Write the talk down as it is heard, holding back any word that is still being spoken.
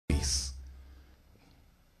place.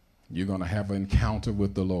 You're going to have an encounter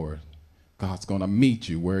with the Lord. God's going to meet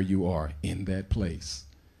you where you are in that place.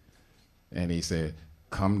 And he said,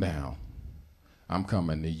 come down. I'm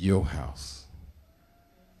coming to your house.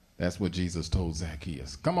 That's what Jesus told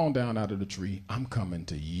Zacchaeus. Come on down out of the tree. I'm coming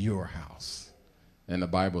to your house. And the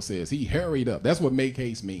Bible says he hurried up. That's what make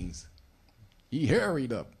haste means. He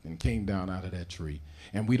hurried up and came down out of that tree.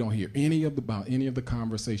 And we don't hear about any of the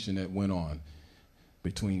conversation that went on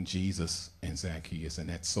between Jesus and Zacchaeus. And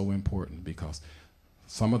that's so important, because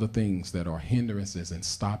some of the things that are hindrances and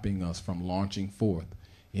stopping us from launching forth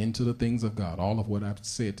into the things of God, all of what I've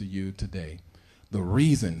said to you today, the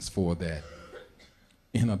reasons for that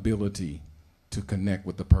inability to connect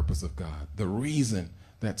with the purpose of God, the reason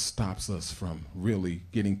that stops us from really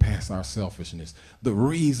getting past our selfishness, the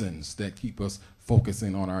reasons that keep us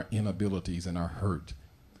focusing on our inabilities and our hurt,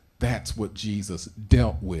 that's what Jesus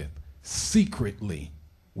dealt with secretly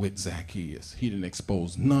with Zacchaeus. He didn't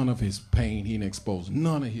expose none of his pain. He didn't expose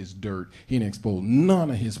none of his dirt. He didn't expose none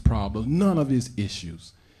of his problems, none of his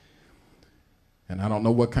issues. And I don't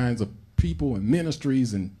know what kinds of people and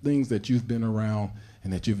ministries and things that you've been around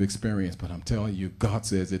and that you've experienced, but I'm telling you, God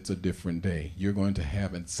says it's a different day. You're going to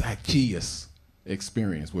have a Zacchaeus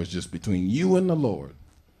experience where it's just between you and the Lord.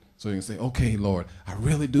 So you can say, okay, Lord, I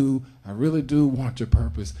really do want your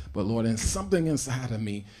purpose, but Lord, and something inside of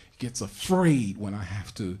me gets afraid when I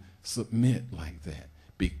have to submit like that.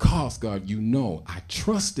 Because, God, you know, I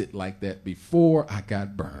trusted like that before I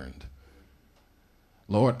got burned.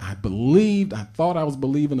 Lord, I thought I was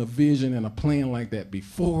believing a vision and a plan like that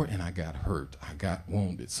before, and I got hurt. I got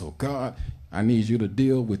wounded. So, God, I need you to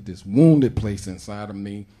deal with this wounded place inside of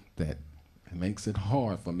me that makes it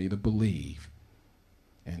hard for me to believe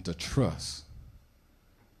and to trust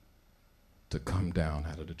to come down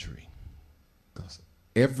out of the tree. Because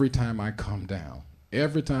every time I come down,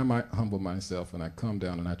 every time I humble myself and I come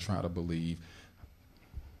down and I try to believe,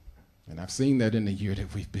 and I've seen that in the year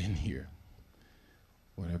that we've been here,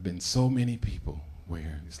 where there have been so many people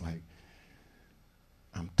where it's like,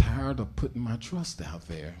 I'm tired of putting my trust out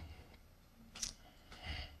there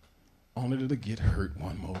only to get hurt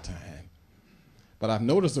one more time. But I've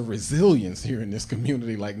noticed a resilience here in this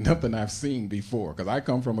community like nothing I've seen before. Because I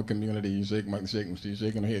come from a community, you she's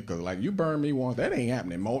shaking her head, because like, you burned me once, that ain't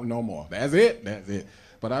happening no more. That's it.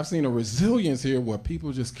 But I've seen a resilience here where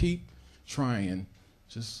people just keep trying.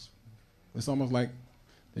 It's almost like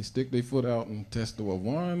they stick their foot out and test the wall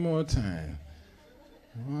one more time.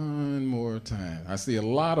 One more time. I see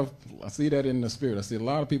that in the spirit. I see a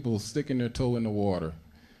lot of people sticking their toe in the water.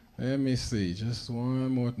 Let me see, just one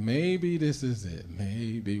more. Maybe this is it.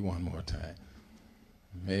 Maybe one more time.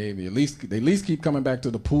 Maybe they at least keep coming back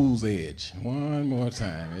to the pool's edge. One more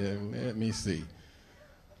time. Yeah, let me see.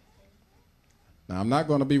 Now, I'm not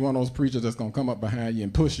going to be one of those preachers that's going to come up behind you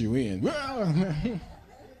and push you in.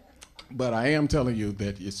 But I am telling you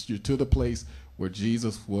that you're to the place where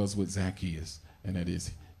Jesus was with Zacchaeus. And that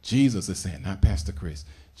is, Jesus is saying, not Pastor Chris,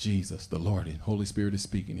 Jesus, the Lord, and Holy Spirit is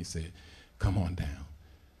speaking. He said, come on down.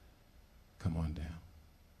 Come on down.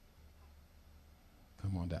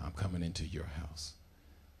 Come on down. I'm coming into your house.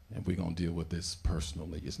 And we're going to deal with this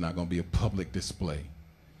personally. It's not going to be a public display.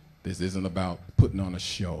 This isn't about putting on a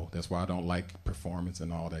show. That's why I don't like performance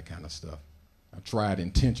and all that kind of stuff. I've tried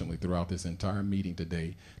intentionally throughout this entire meeting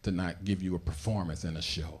today to not give you a performance and a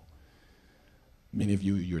show. Many of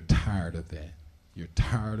you, you're tired of that. You're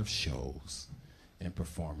tired of shows and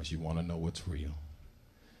performance. You want to know what's real.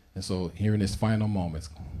 And so here in this final moments,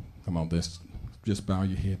 come on, just bow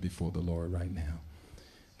your head before the Lord right now.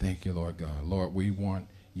 Thank you, Lord God. Lord, we want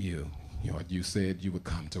you. Lord, you said you would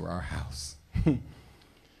come to our house.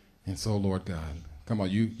 And so, Lord God, come on,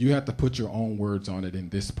 you have to put your own words on it in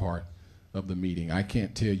this part of the meeting. I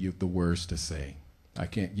can't tell you the words to say. I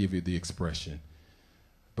can't give you the expression.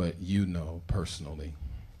 But you know personally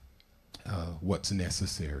what's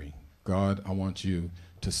necessary. God, I want you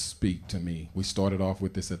to speak to me. We started off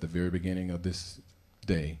with this at the very beginning of this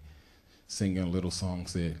day, singing a little song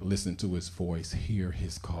said, listen to his voice, hear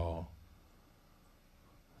his call.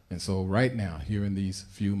 And so right now, here in these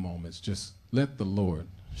few moments, just let the Lord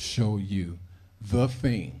show you the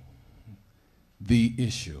thing, the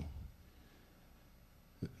issue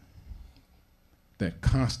that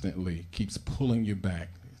constantly keeps pulling you back.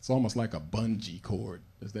 It's almost like a bungee cord.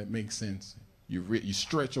 Does that make sense? You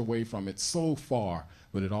stretch away from it so far,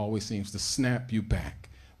 but it always seems to snap you back.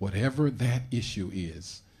 Whatever that issue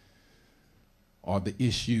is, or the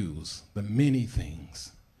issues, the many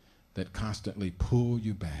things that constantly pull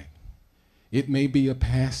you back. It may be a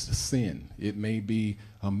past sin. It may be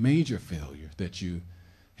a major failure that you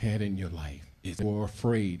had in your life. is you're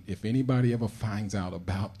afraid if anybody ever finds out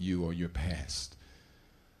about you or your past.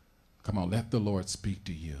 Come on, let the Lord speak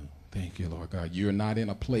to you. Thank you, Lord God. You're not in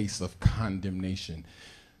a place of condemnation.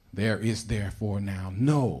 There is therefore now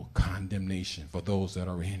no condemnation for those that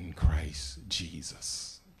are in Christ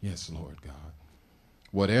Jesus. Yes, Lord God.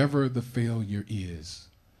 Whatever the failure is,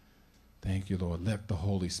 thank you, Lord. Let the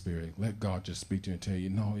Holy Spirit, let God just speak to you and tell you,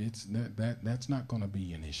 no, it's that's not going to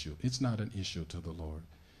be an issue. It's not an issue to the Lord.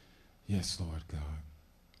 Yes, Lord God.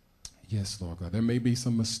 Yes, Lord God. There may be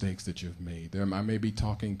some mistakes that you've made. I may be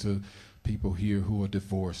talking to people here who are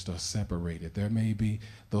divorced or separated. There may be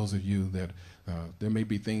those of you that there may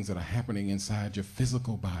be things that are happening inside your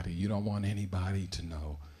physical body. You don't want anybody to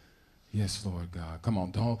know. Yes, Lord God. Come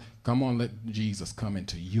on, let Jesus come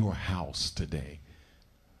into your house today.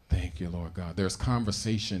 Thank you, Lord God. There's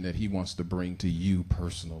conversation that he wants to bring to you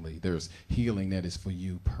personally. There's healing that is for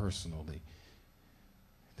you personally.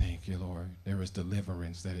 Thank you, Lord. There is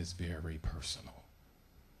deliverance that is very personal.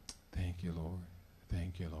 Thank you, Lord.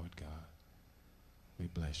 Thank you, Lord God. We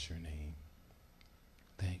bless your name.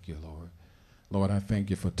 Thank you, Lord. Lord, I thank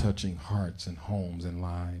you for touching hearts and homes and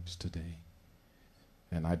lives today.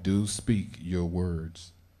 And I do speak your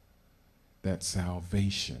words that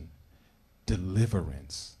salvation,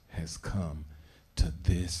 deliverance has come to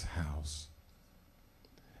this house.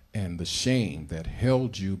 And the shame that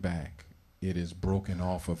held you back, it is broken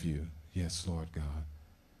off of you. Yes, Lord God.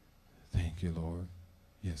 Thank you, Lord.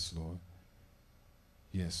 Yes, Lord.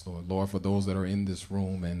 Yes, Lord. Lord, for those that are in this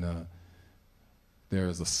room and there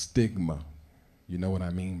is a stigma. You know what I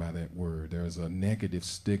mean by that word. There is a negative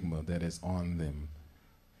stigma that is on them.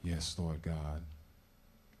 Yes, Lord God.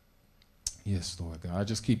 Yes, Lord God. I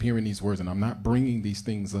just keep hearing these words, and I'm not bringing these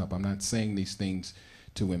things up. I'm not saying these things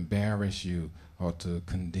to embarrass you or to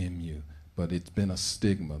condemn you, but it's been a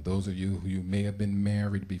stigma. Those of you who you may have been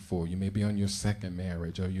married before, you may be on your second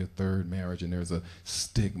marriage or your third marriage, and there's a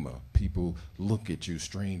stigma. People look at you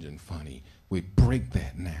strange and funny. We break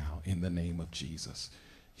that now in the name of Jesus.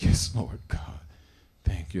 Yes, Lord God.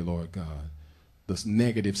 Thank you, Lord God. This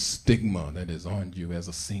negative stigma that is on you as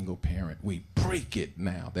a single parent, we break it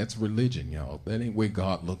now. That's religion, y'all. That ain't where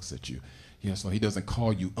God looks at you. Yes, Lord, he doesn't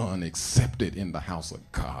call you unaccepted in the house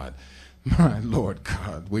of God. My Lord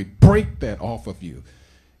God, we break that off of you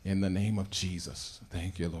in the name of Jesus.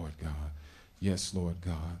 Thank you, Lord God. Yes, Lord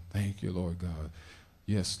God. Thank you, Lord God.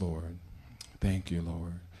 Yes, Lord. Thank you,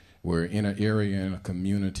 Lord. We're in an area, in a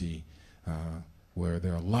community where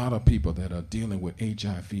there are a lot of people that are dealing with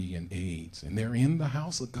HIV and AIDS, and they're in the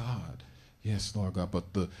house of God. Yes, Lord God,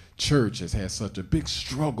 but the church has had such a big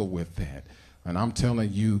struggle with that. And I'm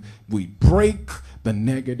telling you, we break the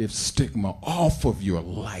negative stigma off of your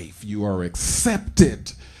life. You are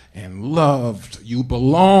accepted and loved. You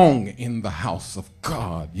belong in the house of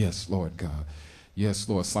God. Yes, Lord God. Yes,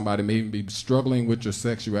 Lord. Somebody may be struggling with your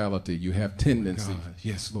sexuality. You have tendencies.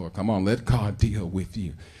 Yes, Lord. Come on, let God deal with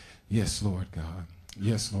you. Yes, Lord God.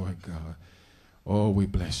 Yes, Lord God. Oh, we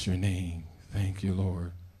bless your name. Thank you,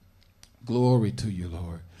 Lord. Glory to you,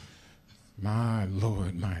 Lord. My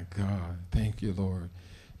Lord, my God. Thank you, Lord.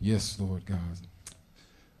 Yes, Lord God.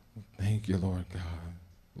 Thank you, Lord God.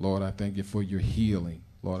 Lord, I thank you for your healing.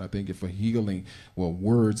 Lord, I thank you for healing where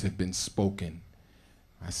words have been spoken.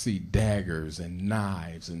 I see daggers and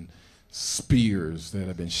knives and spears that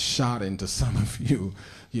have been shot into some of you.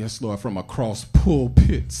 Yes, Lord, from across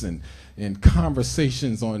pulpits and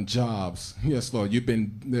conversations on jobs. Yes, Lord,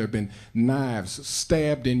 there have been knives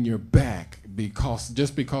stabbed in your back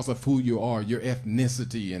just because of who you are, your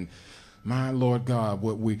ethnicity, and my Lord God,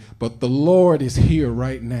 but the Lord is here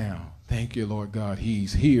right now. Thank you, Lord God.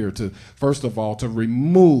 He's here to, first of all, to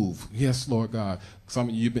remove. Yes, Lord God. Some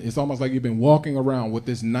of you, it's almost like you've been walking around with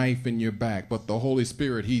this knife in your back, but the Holy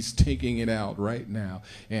Spirit, he's taking it out right now,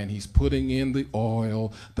 and he's putting in the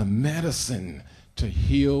oil, the medicine to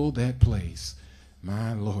heal that place.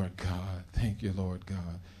 My Lord God. Thank you, Lord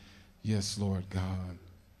God. Yes, Lord God.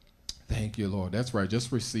 Thank you, Lord. That's right.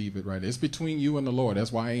 Just receive it right. It's between you and the Lord.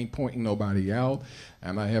 That's why I ain't pointing nobody out.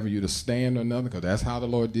 I'm not having you to stand or nothing, because that's how the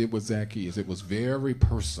Lord did with Zacchaeus. It was very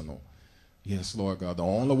personal. Yes, Lord God. The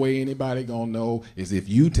only way anybody going to know is if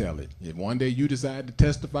you tell it. If one day you decide to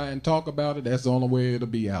testify and talk about it, that's the only way it'll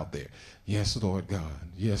be out there. Yes, Lord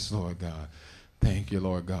God. Yes, Lord God. Thank you,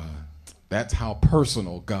 Lord God. That's how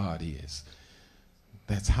personal God is.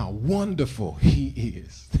 That's how wonderful he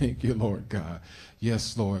is. Thank you, Lord God.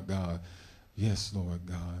 Yes, Lord God. Yes, Lord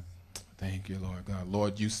God. Thank you, Lord God.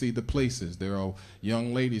 Lord, you see the places. There are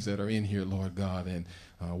young ladies that are in here, Lord God, and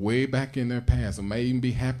way back in their past, it may even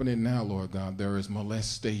be happening now, Lord God, there is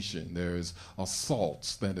molestation. There is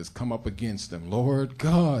assaults that has come up against them. Lord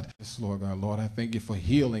God, yes, Lord God, Lord, I thank you for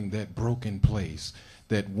healing that broken place,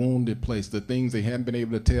 that wounded place, the things they haven't been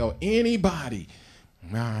able to tell anybody.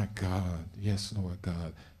 My God, yes, Lord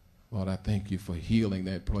God. Lord, I thank you for healing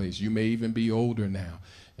that place. You may even be older now,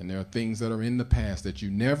 and there are things that are in the past that you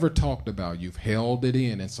never talked about. You've held it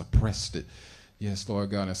in and suppressed it. Yes, Lord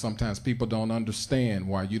God, and sometimes people don't understand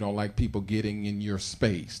why you don't like people getting in your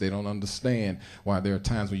space. They don't understand why there are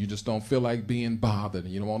times when you just don't feel like being bothered,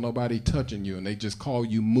 and you don't want nobody touching you, and they just call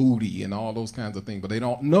you moody and all those kinds of things, but they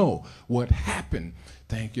don't know what happened.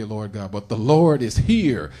 Thank you, Lord God. But the Lord is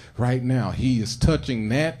here right now. He is touching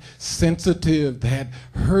that sensitive, that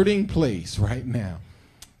hurting place right now.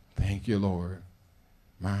 Thank you, Lord.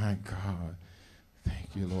 My God. Thank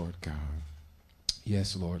you, Lord God.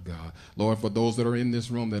 Yes, Lord God. Lord, for those that are in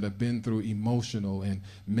this room that have been through emotional and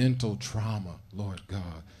mental trauma, Lord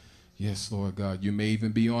God. Yes, Lord God. You may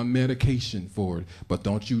even be on medication for it, but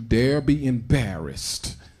don't you dare be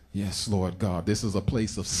embarrassed. Yes, Lord God. This is a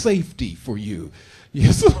place of safety for you.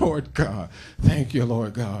 Yes, Lord God. Thank you,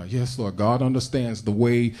 Lord God. Yes, Lord. God understands the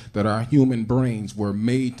way that our human brains were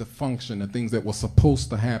made to function and things that were supposed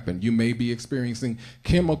to happen. You may be experiencing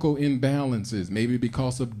chemical imbalances, maybe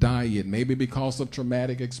because of diet, maybe because of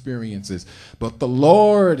traumatic experiences. But the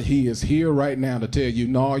Lord, He is here right now to tell you,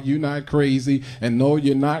 no, you're not crazy, and no,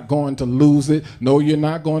 you're not going to lose it. No, you're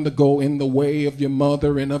not going to go in the way of your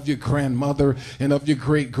mother and of your grandmother and of your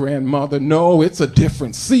great-grandmother. No, it's a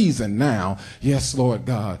different season now. Yes, Lord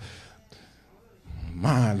God.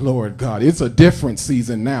 My Lord God, it's a different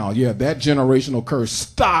season now. Yeah, that generational curse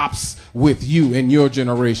stops with you and your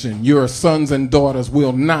generation. Your sons and daughters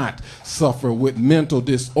will not suffer with mental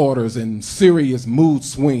disorders and serious mood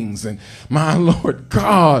swings. And my Lord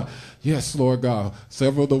God, yes, Lord God,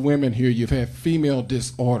 several of the women here, you've had female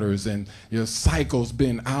disorders and your cycle's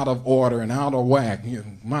been out of order and out of whack.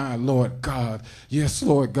 My Lord God, yes,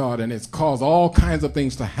 Lord God, and it's caused all kinds of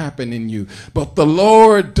things to happen in you. But the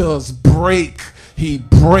Lord does break. He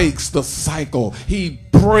breaks the cycle. He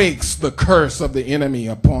breaks the curse of the enemy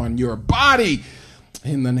upon your body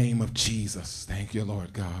in the name of Jesus. Thank you,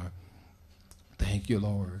 Lord God. Thank you,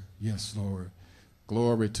 Lord. Yes, Lord.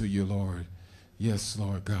 Glory to you, Lord. Yes,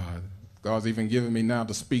 Lord God. God's even given me now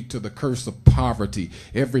to speak to the curse of poverty.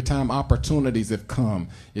 Every time opportunities have come,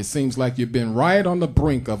 it seems like you've been right on the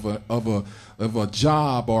brink of a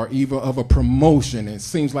job or even of a promotion. It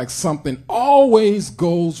seems like something always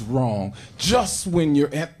goes wrong just when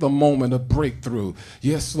you're at the moment of breakthrough.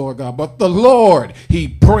 Yes, Lord God. But the Lord, He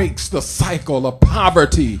breaks the cycle of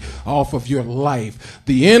poverty off of your life.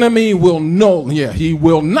 The enemy will know, he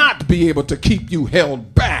will not be able to keep you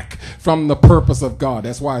held back from the purpose of God.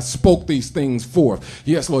 That's why I spoke these things forth.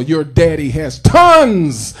 Yes, Lord, your daddy has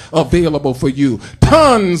tons available for you.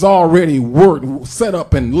 Tons already set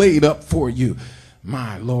up and laid up for you.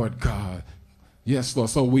 My Lord God. Yes, Lord.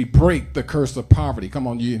 So we break the curse of poverty. Come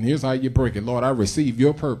on, you. And here's how you break it. Lord, I receive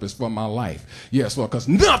your purpose for my life. Yes, Lord, because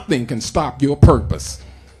nothing can stop your purpose.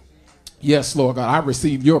 Yes, Lord God, I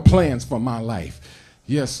receive your plans for my life.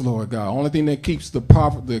 Yes, Lord God. Only thing that keeps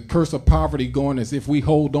the curse of poverty going is if we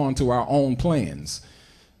hold on to our own plans.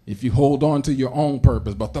 If you hold on to your own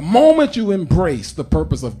purpose. But the moment you embrace the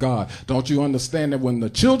purpose of God, don't you understand that when the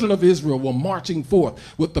children of Israel were marching forth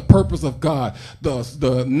with the purpose of God,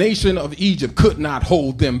 the nation of Egypt could not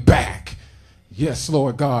hold them back. Yes,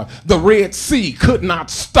 Lord God. The Red Sea could not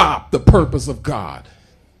stop the purpose of God.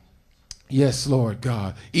 Yes, Lord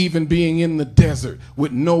God. Even being in the desert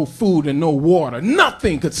with no food and no water,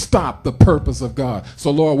 nothing could stop the purpose of God.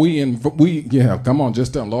 So, Lord, come on,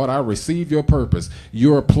 just tell them, Lord, I receive your purpose,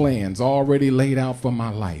 your plans already laid out for my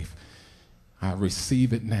life. I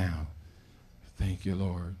receive it now. Thank you,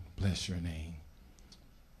 Lord. Bless your name.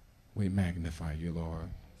 We magnify you, Lord.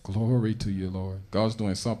 Glory to you, Lord. God's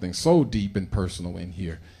doing something so deep and personal in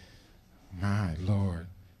here. My Lord.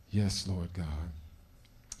 Yes, Lord God.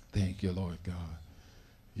 Thank you, Lord God.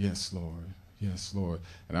 Yes, Lord. Yes, Lord.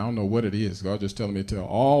 And I don't know what it is. God just telling me to tell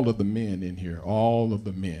all of the men in here, all of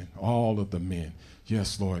the men, all of the men.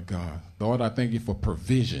 Yes, Lord God. Lord, I thank you for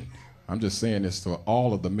provision. I'm just saying this to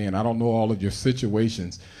all of the men. I don't know all of your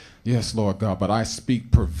situations. Yes, Lord God, but I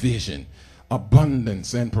speak provision,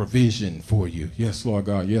 abundance and provision for you. Yes, Lord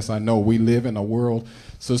God. Yes, I know we live in a world,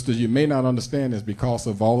 sisters, you may not understand this because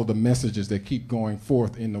of all of the messages that keep going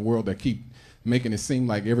forth in the world that keep making it seem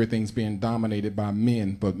like everything's being dominated by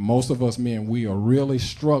men. But most of us men, we are really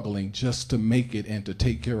struggling just to make it and to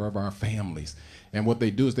take care of our families. And what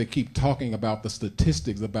they do is they keep talking about the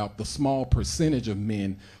statistics about the small percentage of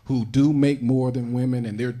men who do make more than women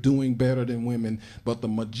and they're doing better than women, but the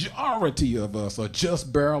majority of us are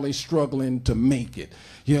just barely struggling to make it.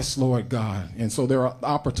 Yes, Lord God. And so there are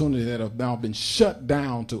opportunities that have now been shut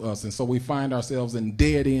down to us. And so we find ourselves in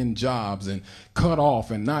dead-end jobs and cut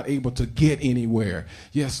off and not able to get anywhere.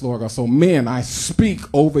 Yes, Lord God. So men, I speak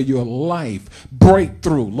over your life.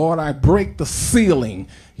 Breakthrough. Lord, I break the ceiling.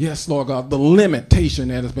 Yes, Lord God, the limitation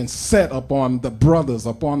that has been set upon the brothers,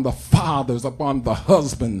 upon the fathers, upon the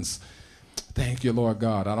husbands. Thank you, Lord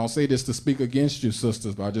God. I don't say this to speak against you,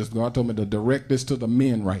 sisters, but God told me to direct this to the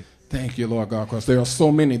men right. Thank you, Lord God, because there are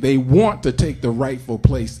so many. They want to take the rightful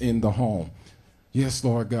place in the home. Yes,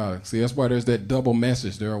 Lord God. See, that's why there's that double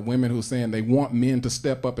message. There are women who are saying they want men to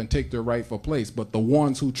step up and take their rightful place, but the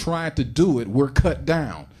ones who tried to do it were cut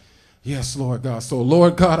down. Yes, Lord God. So,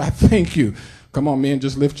 Lord God, I thank you. Come on, men,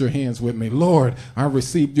 just lift your hands with me. Lord, I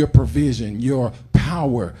received your provision, your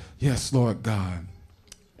power. Yes, Lord God,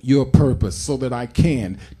 your purpose so that I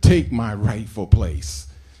can take my rightful place,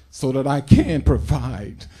 so that I can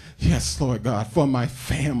provide. Yes, Lord God, for my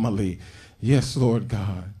family. Yes, Lord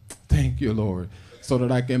God. Thank you, Lord, so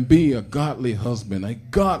that I can be a godly husband, a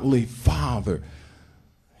godly father.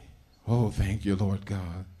 Oh, thank you, Lord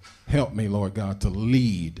God. Help me, Lord God, to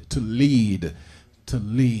lead, to lead, to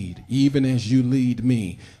lead. Even as you lead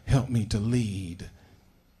me, help me to lead.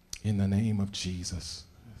 In the name of Jesus.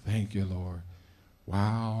 Thank you, Lord.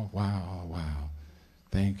 Wow, wow, wow.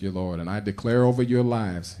 Thank you, Lord. And I declare over your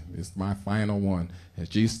lives, it's my final one,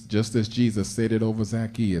 just as Jesus said it over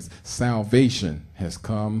Zacchaeus, salvation has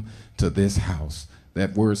come to this house.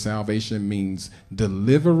 That word salvation means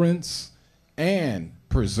deliverance and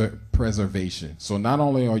preservation. So not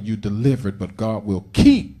only are you delivered, but God will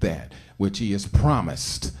keep that which he has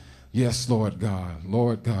promised. Yes, Lord God.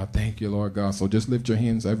 Lord God, thank you, Lord God. So just lift your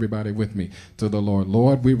hands, everybody, with me to the Lord.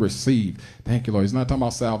 Lord, we receive. Thank you, Lord. He's not talking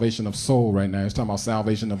about salvation of soul right now. He's talking about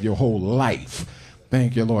salvation of your whole life.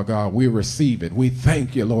 Thank you, Lord God. We receive it. We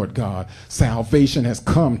thank you, Lord God. Salvation has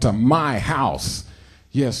come to my house.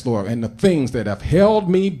 Yes, Lord. And the things that have held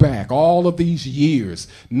me back all of these years,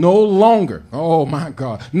 no longer, oh my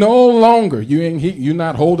God, no longer, you're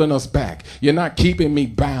not holding us back. You're not keeping me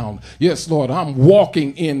bound. Yes, Lord, I'm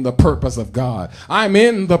walking in the purpose of God. I'm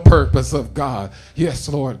in the purpose of God. Yes,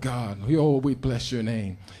 Lord God. Oh, we bless your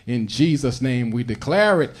name. In Jesus' name, we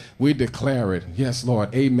declare it. We declare it. Yes,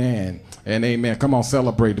 Lord. Amen and amen. Come on,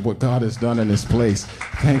 celebrate what God has done in this place.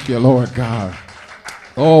 Thank you, Lord God.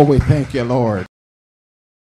 Oh, we thank you, Lord.